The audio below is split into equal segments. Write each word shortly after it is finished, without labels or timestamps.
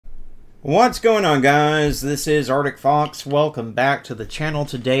What's going on, guys? This is Arctic Fox. Welcome back to the channel.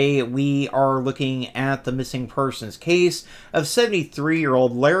 Today we are looking at the missing persons case of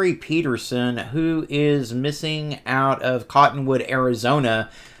 73-year-old Larry Peterson, who is missing out of Cottonwood, Arizona.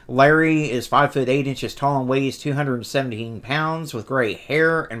 Larry is 5 foot 8 inches tall and weighs 217 pounds with gray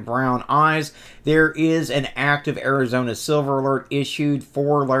hair and brown eyes. There is an active Arizona Silver Alert issued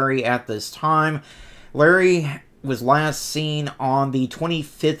for Larry at this time. Larry was last seen on the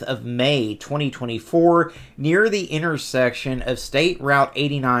 25th of May, 2024, near the intersection of State Route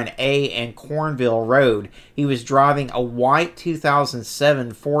 89A and Cornville Road. He was driving a white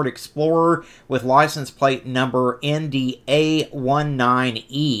 2007 Ford Explorer with license plate number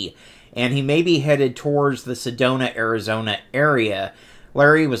NDA19E, and he may be headed towards the Sedona, Arizona area.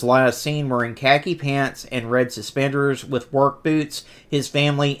 Larry was last seen wearing khaki pants and red suspenders with work boots. His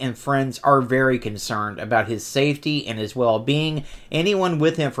family and friends are very concerned about his safety and his well-being. Anyone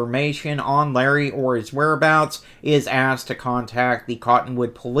with information on Larry or his whereabouts is asked to contact the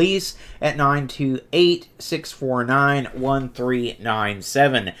Cottonwood Police at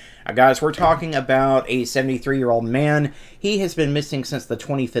 928-649-1397. Now, guys, we're talking about a 73-year-old man. He has been missing since the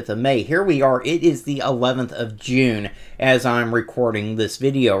 25th of May. Here we are. It is the 11th of June as I'm recording this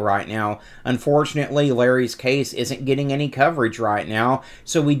video right now. Unfortunately, Larry's case isn't getting any coverage right now,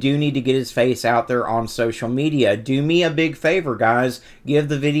 so we do need to get his face out there on social media. Do me a big favor, guys. Give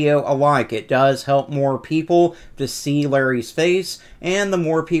the video a like. It does help more people to see Larry's face, and the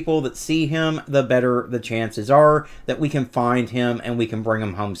more people that see him, the better the chances are that we can find him and we can bring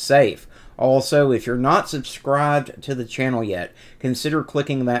him home safe. Also, if you're not subscribed to the channel yet, consider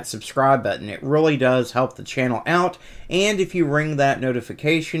clicking that subscribe button. It really does help the channel out, and if you ring that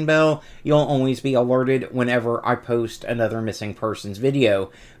notification bell, you'll always be alerted whenever I post another missing persons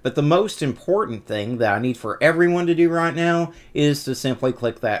video. But the most important thing that I need for everyone to do right now is to simply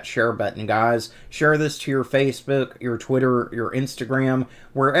click that share button, guys. Share this to your Facebook, your Twitter, your Instagram,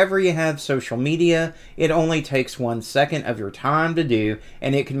 wherever you have social media. It only takes 1 second of your time to do,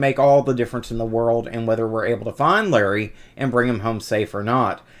 and it can make all the difference in the world in whether we're able to find Larry and bring him home safe or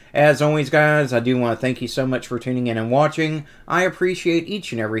not. As always, guys, I do want to thank you so much for tuning in and watching. I appreciate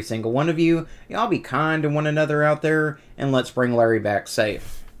each and every single one of you. Y'all be kind to one another out there, and let's bring Larry back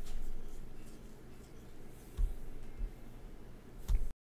safe.